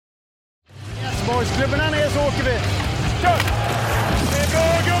Boysklubborna ner så åker vi. Kör! Det är bra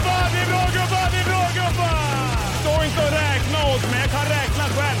gubbar, det är bra gubbar, det är bra gubbar! Stå inte och räkna åt mig, jag kan räkna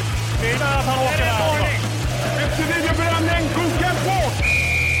själv. Det är att han åker där alltså. Efter videobränning, kokar på!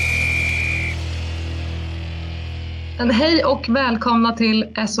 Hej och välkomna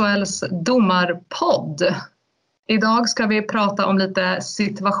till SHLs domarpodd. Idag ska vi prata om lite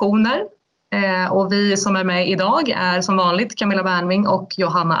situationer. Och vi som är med idag är som vanligt Camilla Bernving och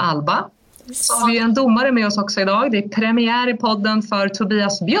Johanna Alba. Så har vi en domare med oss också idag. Det är premiär i podden för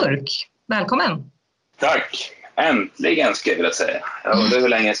Tobias Björk. Välkommen! Tack! Äntligen ska jag vilja säga. Jag undrar hur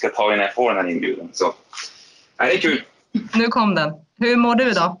länge jag ska ta innan jag får den här inbjudan. Så. Det är kul. Nu kom den. Hur mår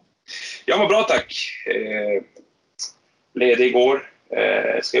du idag? Jag mår bra, tack. Ledig igår.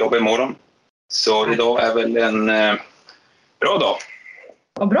 Ska jobba imorgon. Så idag är väl en bra dag.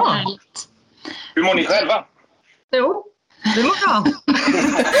 Vad bra! Hur mår ni själva? Jo, det mår bra.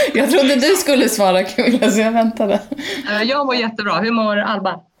 Jag trodde du skulle svara, Camilla, så jag väntade. Jag mår jättebra. Hur mår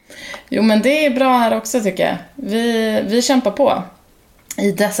Alba? Jo, men det är bra här också, tycker jag. Vi kämpar på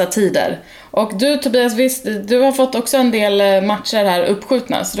i dessa tider. Och du, Tobias, visst, du har fått också en del matcher här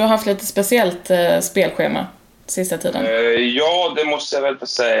uppskjutna. Så du har haft lite speciellt spelschema sista tiden. Ja, det måste jag väl få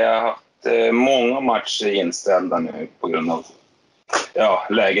säga. Jag har haft många matcher inställda nu på grund av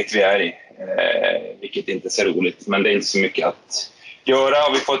läget vi är i. Vilket inte är så roligt, men det är inte så mycket att göra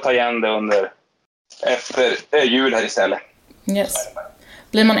och vi får ta igen det efter jul här istället. Yes.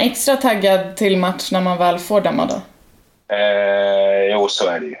 Blir man extra taggad till match när man väl får döma då? Jo, så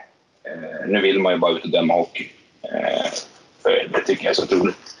är det ju. Nu vill man ju bara ut och döma hockey. För det tycker jag är så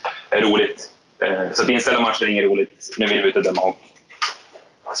roligt. Så att inställa matcher är inget roligt. Nu vill vi ut och döma hockey.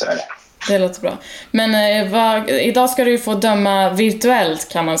 Så är det. Det låter bra. Men idag ska du ju få döma virtuellt,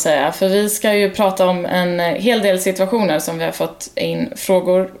 kan man säga. För vi ska ju prata om en hel del situationer som vi har fått in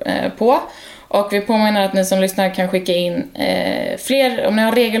frågor på. Och vi påminner att ni som lyssnar kan skicka in fler om ni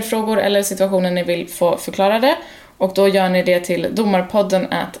har regelfrågor eller situationer ni vill få förklarade. Och då gör ni det till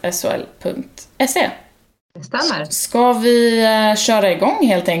domarpodden@shl.se. Det stämmer. Ska vi köra igång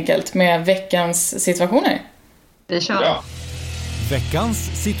helt enkelt med veckans situationer? Vi kör. Ja.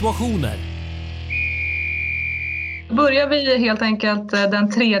 Veckans situationer. Då börjar vi helt enkelt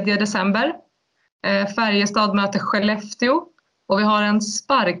den 3 december. Färjestad möter Skellefteå. Och vi har en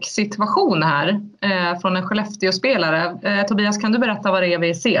sparksituation här från en Skellefteå-spelare. Tobias, kan du berätta vad det är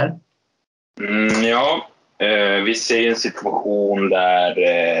vi ser? Vi ser en situation där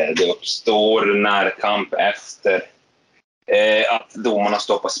det uppstår närkamp efter att domarna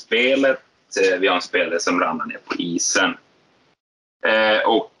stoppar spelet. Vi har en spelare som ramlar ner på isen.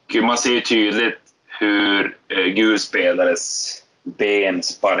 Och man ser tydligt hur gul spelares ben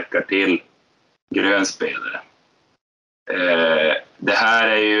sparkar till grön spelare. Det här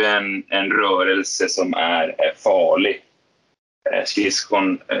är ju en rörelse som är farlig.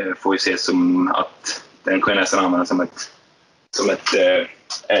 Skridskon får ju ses som att den kan nästan användas som ett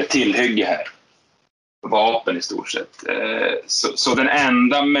tillhygge här. Vapen i stort sett. Så den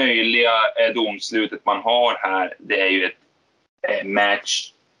enda möjliga domslutet man har här, det är ju ett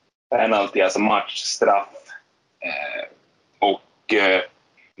match penalty, alltså matchstraff. Och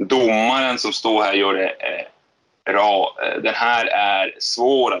domaren som står här gör det bra. Den här är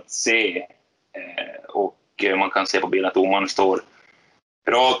svår att se och man kan se på bilden att domaren står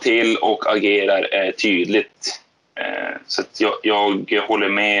bra till och agerar tydligt. Så att jag håller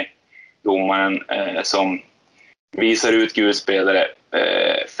med domaren som visar ut gulspelare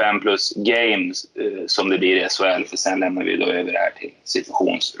 5+ games som det blir i SHL, för sen lämnar vi då över det här till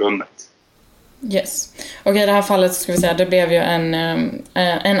situationsrummet. Yes. Och i det här fallet så ska vi säga att det blev ju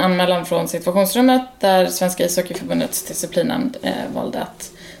en anmälan från situationsrummet där Svenska ishockeyförbundets disciplinnämnd valde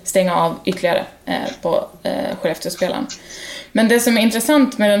att stänga av ytterligare på Skellefteå-spelaren. Men det som är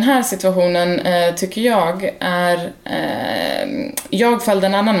intressant med den här situationen tycker jag är jag följde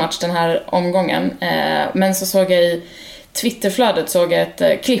en annan match den här omgången, men så såg jag i Twitterflödet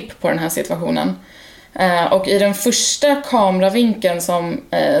ett klipp på den här situationen. Och i den första kameravinkeln som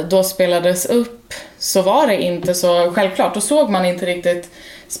då spelades upp så var det inte så självklart. Då såg man inte riktigt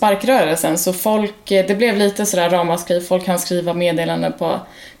sparkrörelsen. Så det blev lite sådär ramaskri. Folk kan skriva meddelanden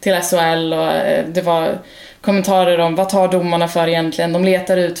till SHL och det var kommentarer om vad tar domarna för egentligen. De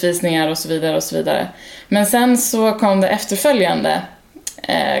letar utvisningar och så vidare och så vidare. Men sen så kom det efterföljande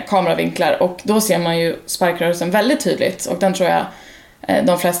kameravinklar och då ser man ju sparkrörelsen väldigt tydligt. Och den tror jag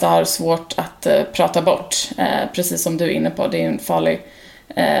de flesta har svårt att prata bort, precis som du är inne på. Det är en farlig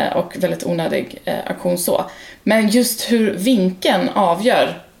och väldigt onödig aktion så. Men just hur vinkeln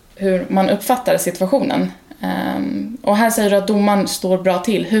avgör hur man uppfattar situationen. Och här säger du att domaren står bra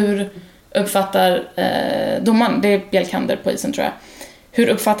till. uppfattar domaren, det är Bjelkander på isen tror jag. Hur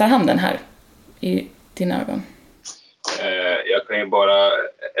uppfattar han den här i dina ögon? Jag kan ju bara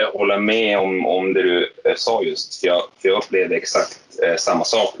hålla med om det du sa just. För jag upplevde exakt samma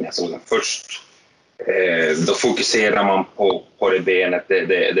sak när jag såg den först. Då fokuserar man på det benet,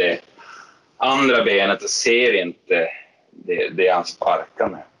 det andra benet, och ser inte det han sparkar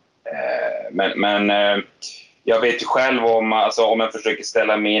med. Men jag vet ju själv om jag försöker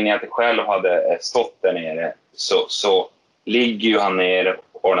ställa mig in i att jag själv hade stått där nere, så ligger ju han ner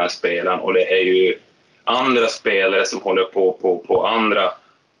på den här spelaren, och det är ju andra spelare som håller på andra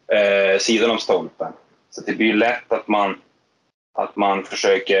sidan om stolpen. Så det blir lätt att man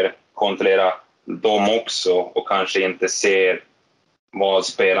försöker kontrollera dem också, och kanske inte ser vad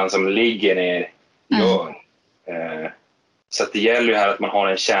spelaren som ligger ner gör. Så att det gäller ju här att man har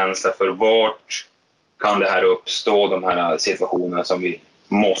en känsla för vart kan det här uppstå, de här situationerna som vi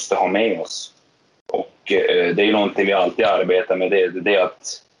måste ha med oss. Och det är ju någonting vi alltid arbetar med, det är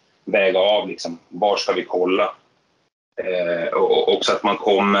att väga av liksom, var ska vi kolla. Och också att man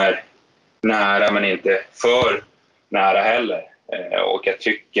kommer nära men inte för nära heller. Och jag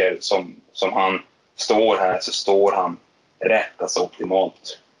tycker som han står här, så står han rätt, alltså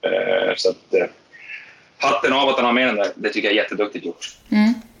optimalt. Så att hatten av att han har med den där, det tycker jag är jätteduktigt gjort.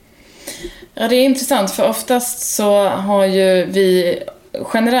 Ja, det är intressant, för oftast så har ju vi,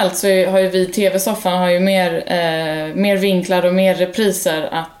 generellt så har ju vi tv-soffan har ju mer vinklar och mer repriser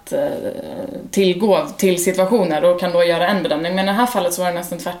att tillgå till situationer, och kan då göra en bedömning. Men i det här fallet så var det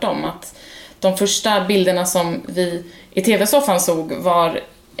nästan tvärtom, att de första bilderna som vi i tv-soffan såg var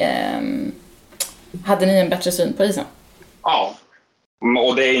hade ni en bättre syn på isen? Ja,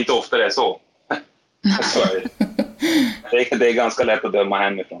 och det är inte ofta det är så. Det är ganska lätt att döma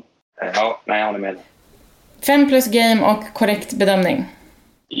hemifrån. Ja, nej, jag håller med. 5+ game och korrekt bedömning.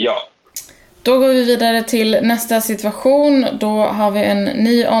 Ja. Då går vi vidare till nästa situation. Då har vi en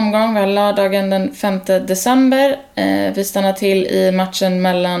ny omgång. Vi har lördagen den 5 december. Vi stannar till i matchen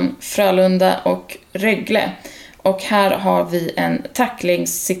mellan Frölunda och Rögle. Och här har vi en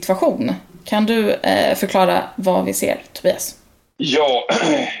tacklingssituation. Kan du förklara vad vi ser, Tobias? Ja,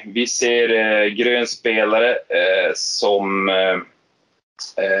 vi ser grön spelare som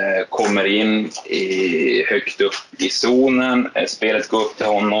kommer in högt upp i zonen. Spelet går upp till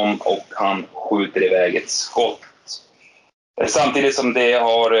honom och han skjuter iväg ett skott. Samtidigt som det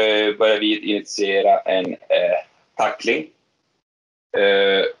har börjat vi initiera en tackling.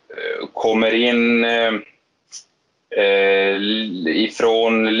 Kommer in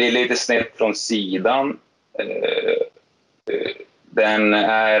lite snett från sidan. Den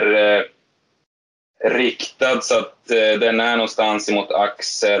är riktad så att den är någonstans emot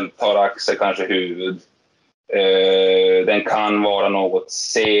axel, tar axel kanske huvud. Den kan vara något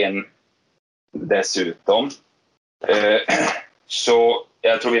sen dessutom. Så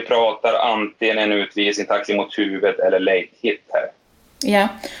jag tror vi pratar antingen en utvisning, tackling mot huvudet eller late hit här. Ja,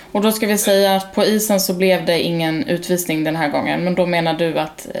 och då ska vi säga att på isen så blev det ingen utvisning den här gången. Men då menar du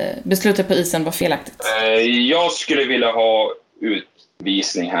att beslutet på isen var felaktigt? Jag skulle vilja ha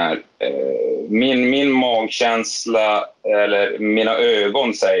utvisning här. Min magkänsla, eller mina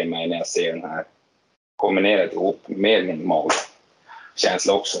ögon säger mig när jag ser den här kombinerat ihop med min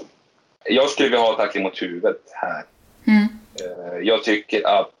magkänsla också. Jag skulle vilja ha tackling mot huvudet här. Jag tycker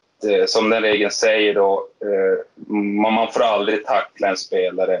att som den regeln säger då, man får aldrig tackla en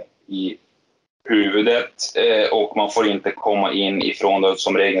spelare i huvudet, och man får inte komma in ifrån då,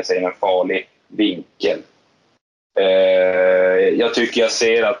 som regeln säger, en farlig vinkel. Jag tycker jag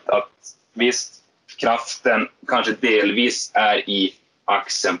ser att visst, kraften kanske delvis är i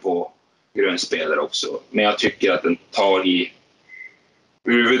axeln på grönspelare också, men jag tycker att den tar i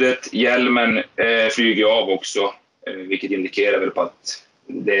huvudet. Hjälmen flyger av också, vilket indikerar väl på att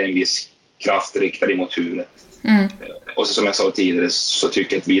det är en viss kraft riktad mot huvudet. Och så, som jag sa tidigare, så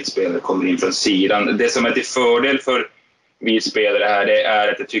tycker jag att vitspelare kommer in från sidan. Det som är till fördel för vitspelare här, det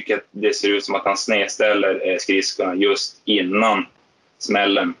är att jag tycker att det ser ut som att han snedställer skridskorna just innan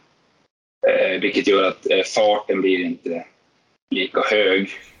smällen. Vilket gör att farten blir inte lika hög.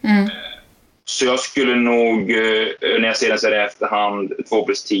 Så jag skulle nog, när jag ser den så här i efterhand,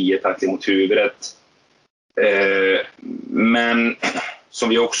 2+10 tackling mot huvudet. Men som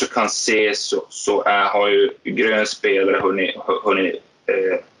vi också kan se så har ju grönspelare hunnit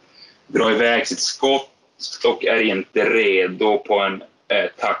dra iväg sitt skott och är inte redo på en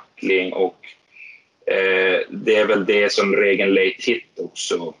tackling, och det är väl det som regeln late hit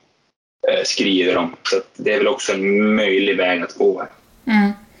också skriver om. Så det är väl också en möjlig väg att gå här.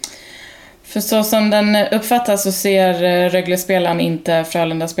 För så som den uppfattas så ser Rögle-spelaren inte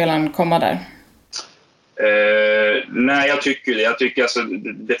Frölunda-spelaren komma där. Nej, jag tycker det. Jag tycker alltså,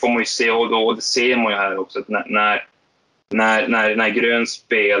 det får man ju se, och det ser man ju här också. Att när grön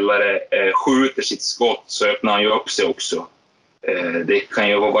spelare skjuter sitt skott så öppnar han ju upp sig också. Det kan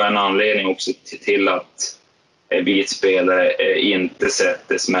ju vara en anledning också till att vit spelare inte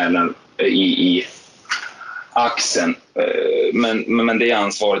sätter smällen i axeln. Men det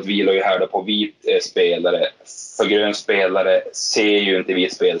ansvaret vilar ju här då på vit spelare. För grön spelare ser ju inte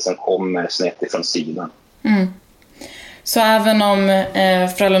vit spelare som kommer snett ifrån sidan. Mm. Så även om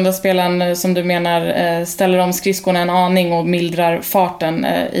Frölunda-spelaren, som du menar, ställer om skridskorna en aning och mildrar farten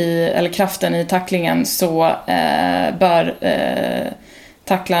eller kraften i tacklingen, så bör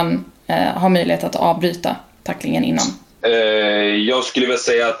tacklaren ha möjlighet att avbryta tacklingen innan? Jag skulle väl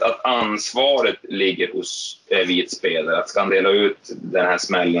säga att ansvaret ligger hos vit spelare. Att ska han dela ut den här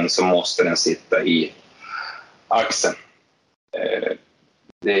smällen så måste den sitta i axeln.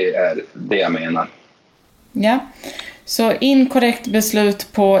 Det är det jag menar. Ja, så inkorrekt beslut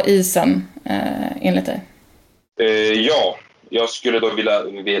på isen enligt dig? Ja, jag skulle då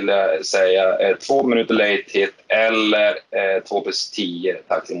vilja säga 2 minuter late hit eller 2+10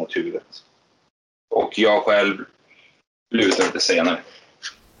 tackling mot huvudet. Och jag själv lutar lite senare.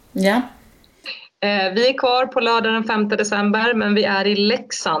 Ja. Vi är kvar på lördag den 5 december, men vi är i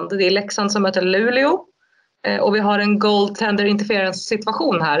Leksand. Det är Leksand som möter Luleå. Och vi har en goaltender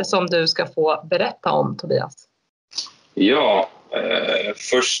interference-situation här som du ska få berätta om, Tobias. Ja,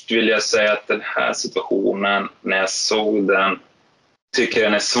 först vill jag säga att den här situationen, när jag såg den, tycker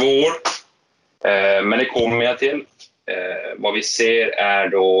den är svår. Men det kommer jag till. Vad vi ser är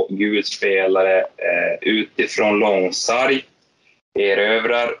då gul spelare utifrån långsarg,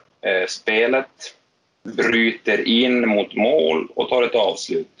 erövrar spelet, bryter in mot mål och tar ett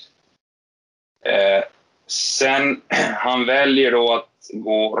avslut. Sen han väljer då att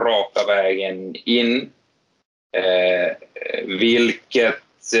gå raka vägen in, vilket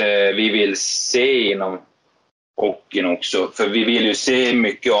vi vill se inom hockeyn också, för vi vill ju se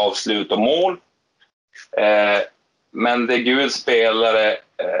mycket avslut och mål. Men det gul spelare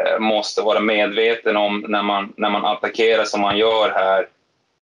måste vara medveten om när man attackerar som man gör här,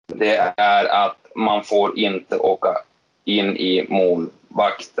 det är att man får inte åka in i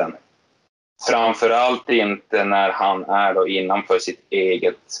målvakten. Framförallt inte när han är då innanför sitt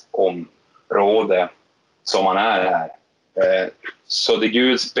eget område som han är här. Så det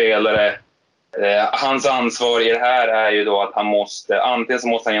gul spelare, hans ansvar i det här är ju då att han måste, antingen så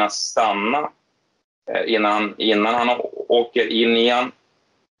måste han gärna stanna innan han åker in igen,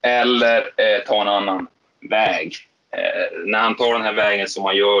 eller ta en annan väg. När han tar den här vägen som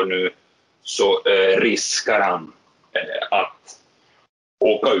han gör nu så riskar han att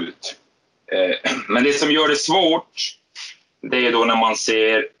åka ut. Men det som gör det svårt, det är då när man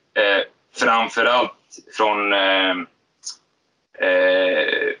ser framförallt från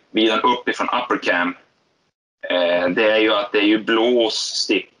bilen uppifrån upper cam, det är ju att det är ju blå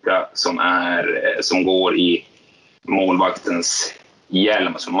sticka som går i målvaktens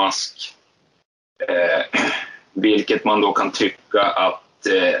hjälm, alltså mask. Vilket man då kan tycka att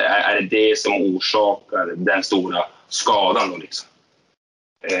är det som orsakar den stora skadan då liksom.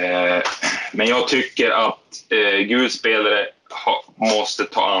 Men jag tycker att gul spelare måste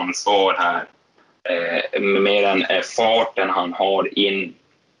ta ansvar här. Mer än farten han har in,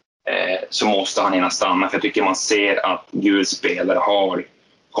 så måste han hinna stanna. För jag tycker man ser att gul spelare har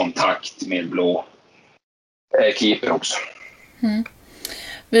kontakt med blå keeper också. Mm.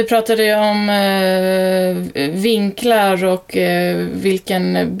 Vi pratade ju om vinklar och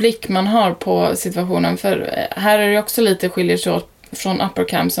vilken blick man har på situationen. För här är det också lite skiljer sig åt från upper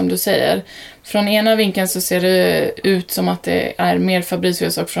cam som du säger. Från ena vinkeln så ser det ut som att det är mer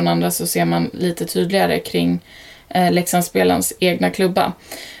Fabricius, och från andra så ser man lite tydligare kring Leksandsspelarens egna klubba.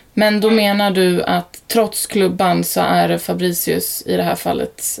 Men då menar du att trots klubban så är det Fabricius i det här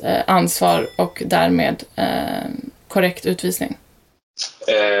fallet ansvar och därmed korrekt utvisning?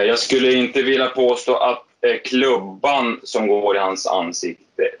 Jag skulle inte vilja påstå att klubban som går i hans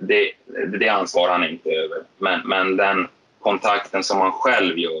ansikte, det ansvarar han inte över. Men den kontakten som han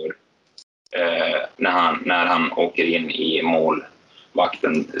själv gör när han åker in i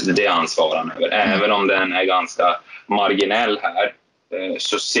målvakten, det ansvarar han över. Även om den är ganska marginell här,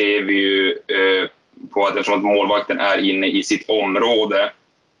 så ser vi ju på att eftersom målvakten är inne i sitt område,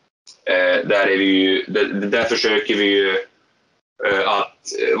 där försöker vi ju att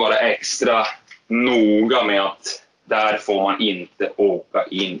vara extra noga med att där får man inte åka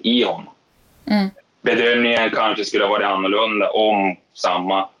in i honom. Bedömningen kanske skulle vara annorlunda om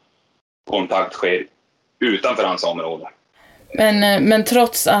samma kontakt sker utanför hans område. Men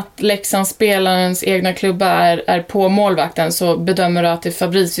trots att Leksandsspelarens egna klubba är på målvakten, så bedömer du att det är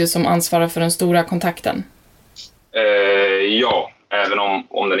Fabricius som ansvarar för den stora kontakten? Ja, även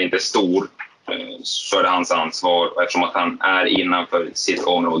om den inte är stor så är det hans ansvar. Och eftersom att han är innanför sitt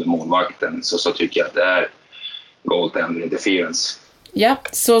område, målvakten, så tycker jag att det är goaltender interference. Ja,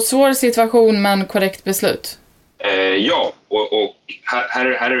 så svår situation men korrekt beslut. Ja, och här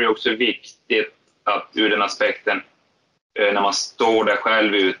är det också viktigt att ur den aspekten, när man står där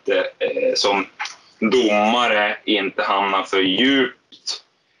själv ute som domare, inte hamna för djupt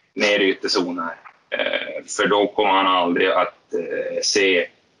ner i ytterzonen. För då kommer han aldrig att se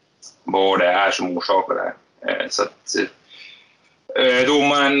vad det är som orsakar det. Så att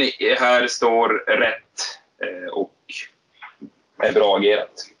domaren här står rätt och är bra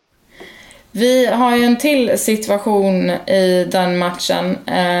agerat. Vi har ju en till situation i den matchen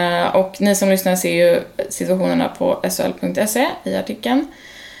och ni som lyssnar ser ju situationerna på shl.se i artikeln.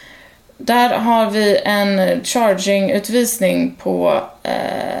 Där har vi en charging-utvisning på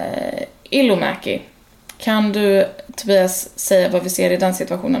Ilomäki. Kan du, Tobias, säga vad vi ser i den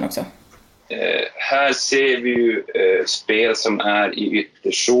situationen också? Här ser vi ju spel som är i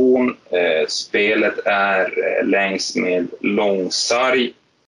ytterzon. Spelet är längs med långsarg.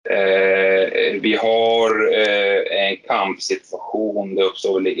 Vi har en kampsituation. Det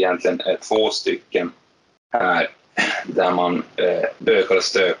uppstår egentligen 2 stycken här där man bökar och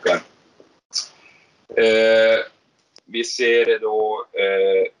stökar. Vi ser då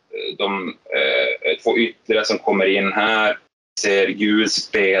de 2 yttre som kommer in här. Vi ser gul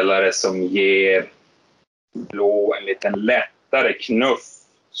spelare som ger blå en liten lättare knuff,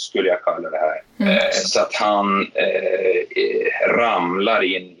 skulle jag kalla det här. Så att han ramlar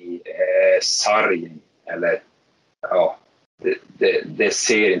in i sargen. Eller, ja, det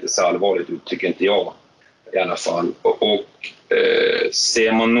ser inte så allvarligt ut, tycker inte jag i alla fall. Och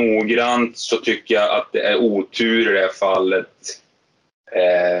ser man noggrant så tycker jag att det är otur i det här fallet.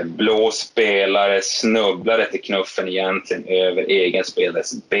 Blå spelare snubblar efter knuffen egentligen över egen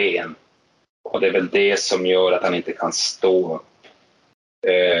spelares ben. Och det är väl det som gör att han inte kan stå upp.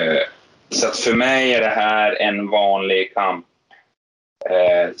 Så att för mig är det här en vanlig kamp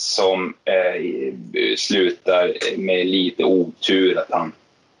som slutar med lite otur att han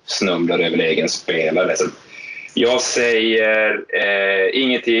snubblar över egen spelare. Så jag säger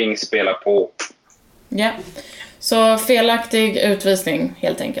ingenting, spela på. Ja, så felaktig utvisning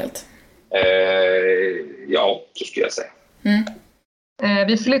helt enkelt. Ja, så skulle jag säga.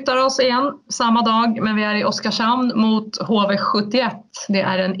 Vi flyttar oss igen samma dag, men vi är i Oskarshamn mot HV71. Det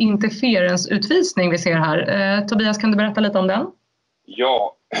är en interference-utvisning vi ser här. Tobias, kan du berätta lite om den?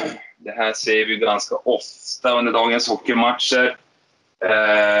 Ja, det här ser vi ganska ofta under dagens hockeymatcher.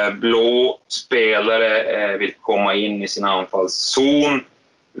 Blå spelare vill komma in i sin anfallszon.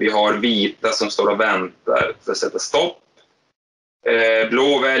 Vi har vita som står och väntar för att sätta stopp.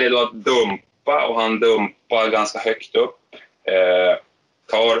 Blå väljer då att dumpa, och han dumpar ganska högt upp.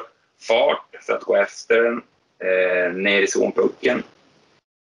 Tar fart för att gå efter den ner i zonpucken.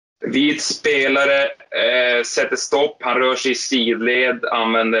 Vit spelare sätter stopp. Han rör sig i sidled,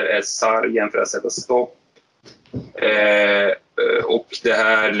 använder sargen för att sätta stopp. Och det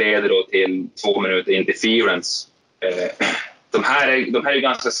här leder då till 2 minuter interference. De här är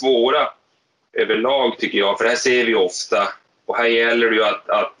ganska svåra överlag, tycker jag, för det här ser vi ofta. Och här gäller det ju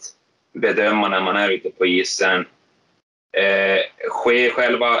att bedöma när man är ute på isen. Sker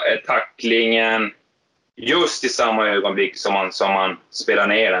själva tacklingen just i samma ögonblick som man spelar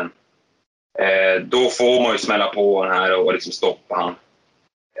ner den, då får man ju smälla på den här och liksom stoppa han.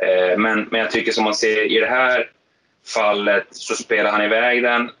 Men jag tycker, som man ser i det här fallet, så spelar han iväg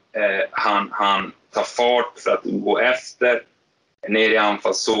den. Han tar fart för att gå efter ner i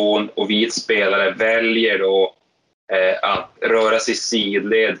anfallszon, och vit spelare väljer då att röra sig i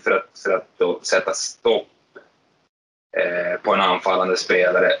sidled för att då sätta stopp på en anfallande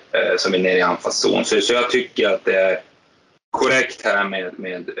spelare som är nere i anfallszon. Så jag tycker att det är korrekt här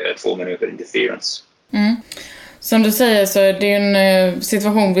med 2 minuter interference. Som du säger så är det en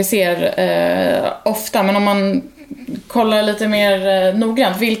situation vi ser ofta, men om man kollar lite mer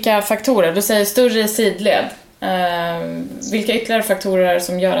noggrant, vilka faktorer? Du säger större sidled. Vilka ytterligare faktorer är det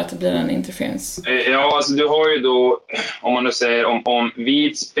som gör att det blir en interference? Ja, alltså du har ju då, om man nu säger om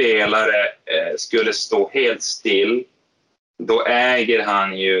vit spelare skulle stå helt still, då äger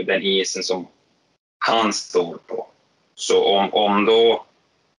han ju den isen som han står på. Så om då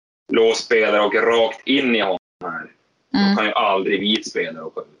blå spelare åker rakt in i honom här, då kan ju aldrig vit spelare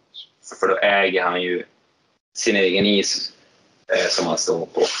åka ut. För då äger han ju sin egen is som han står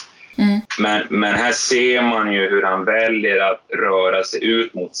på. Men här ser man ju hur han väljer att röra sig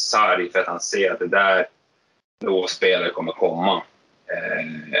ut mot sarg för att han ser att det där då spelare kommer komma.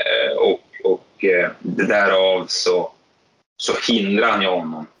 Och det därav så hindrar han ju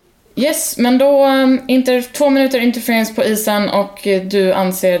honom. Yes, men då 2 minuter interference på isen och du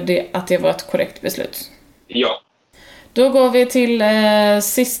anser att det var ett korrekt beslut? Ja. Då går vi till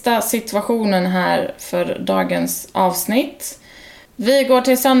sista situationen här för dagens avsnitt. Vi går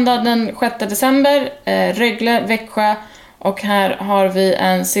till söndag den 6 december, Rögle, Växjö, och här har vi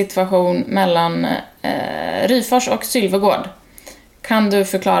en situation mellan Ryfors och Sylvegård. Kan du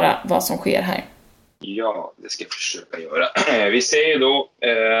förklara vad som sker här? Ja, det ska jag försöka göra. Vi ser då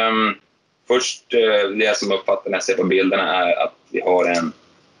först det som uppfattar när jag ser på bilderna är att vi har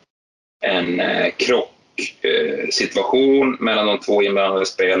en krocksituation mellan de två inblandade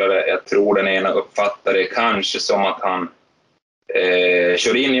spelare. Jag tror den ena uppfattar det kanske som att han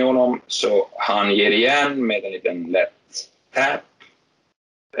kör in i honom, så han ger igen med en liten lätt tap.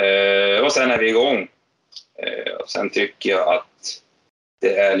 Och sen är vi igång. Och sen tycker jag att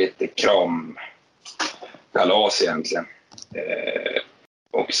det är lite kramkalas egentligen.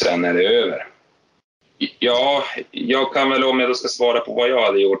 Och sen är det över. Ja, jag kan väl, om jag då ska svara på vad jag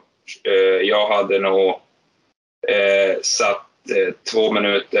hade gjort. Jag hade nog satt 2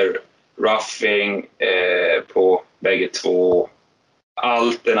 minuter roughing på bägge två.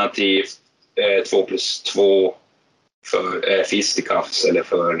 Alternativt 2+2 för fisticuffs eller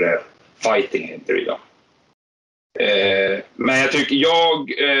för fighting heter det då. Men jag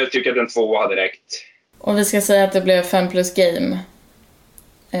tycker att den 2 hade räckt. Och vi ska säga att det blev 5+ game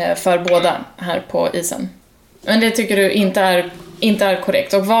för båda här på isen. Men det tycker du inte är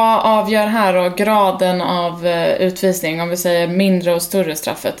korrekt. Och vad avgör här då graden av utvisning, om vi säger mindre och större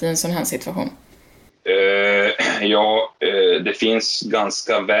straffet i en sån här situation? Det finns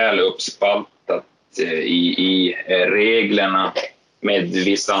ganska väl uppspaltat i reglerna med ett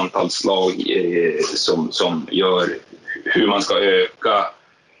visst antal slag som gör hur man ska öka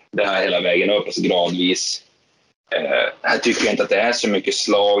det här hela vägen upp, alltså gradvis. Här tycker jag inte att det är så mycket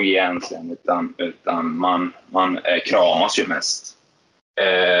slag egentligen, utan man kramas ju mest.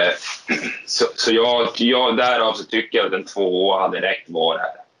 Så jag därav så tycker jag att den 2 hade räckt var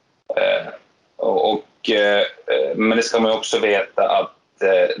här. Men det ska man ju också veta att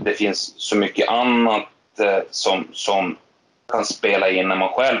det finns så mycket annat som kan spela in när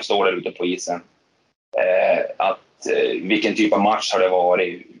man själv står där ute på isen. Vilken typ av match har det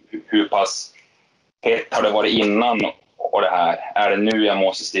varit? Hur pass hett har det varit innan? Och det här, är det nu jag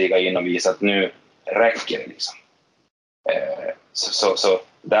måste stiga in och visa att nu räcker det liksom? Så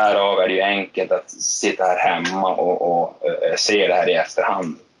därav är det ju enkelt att sitta här hemma och se det här i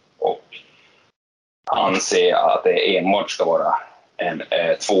efterhand och anse att det enbart ska vara en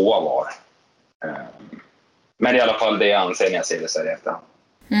 2 var. Men i alla fall det jag anser när jag ser det så här i efterhand.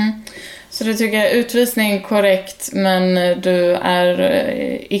 Så du tycker utvisning korrekt, men du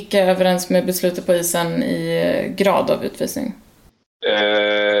är icke överens med beslutet på isen i grad av utvisning?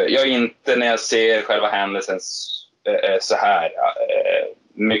 Jag inte när jag ser själva händelsen så här.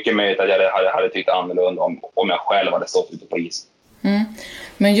 Mycket möjligt att jag hade tyckt annorlunda om jag själv hade stått ute på isen.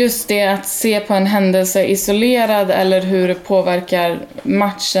 Men just det att se på en händelse isolerad eller hur det påverkar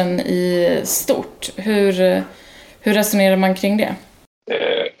matchen i stort. Hur resonerar man kring det?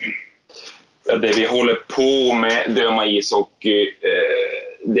 Det vi håller på med döma ishockey,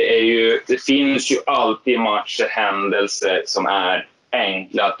 det finns ju alltid matcher, händelser som är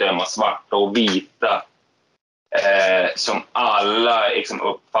enkla att döma, svarta och vita, som alla liksom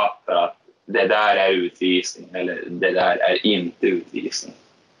uppfattar att det där är utvisning eller det där är inte utvisning.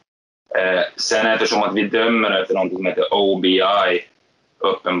 Sen eftersom att vi dömer efter något som heter OBI,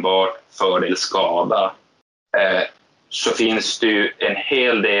 uppenbart fördel skada, så finns det ju en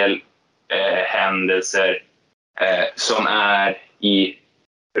hel del händelser som är i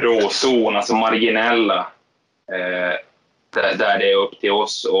råzon, alltså marginella, där det är upp till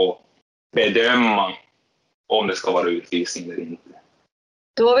oss att bedöma om det ska vara utvisning eller inte.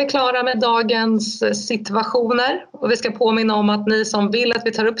 Då är vi klara med dagens situationer och vi ska påminna om att ni som vill att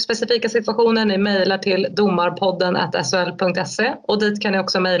vi tar upp specifika situationer, ni mejlar till domarpodden@shl.se och dit kan ni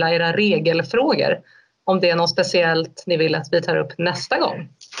också mejla era regelfrågor om det är något speciellt ni vill att vi tar upp nästa gång.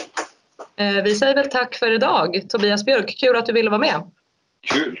 Vi säger väl tack för idag. Tobias Björk, kul att du ville vara med.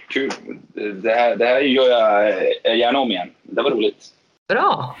 Kul. Det här gör jag gärna om igen. Det var roligt.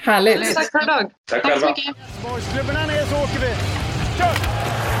 Bra. Härligt. Tack för idag. Tack själva. Så mycket. Boysklubbarna ner så åker vi. Kör!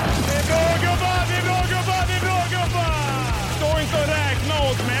 Det är bra gubbar! Stå inte och räkna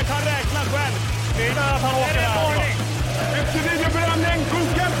åt mig. Jag kan räkna själv. Det är att han åker.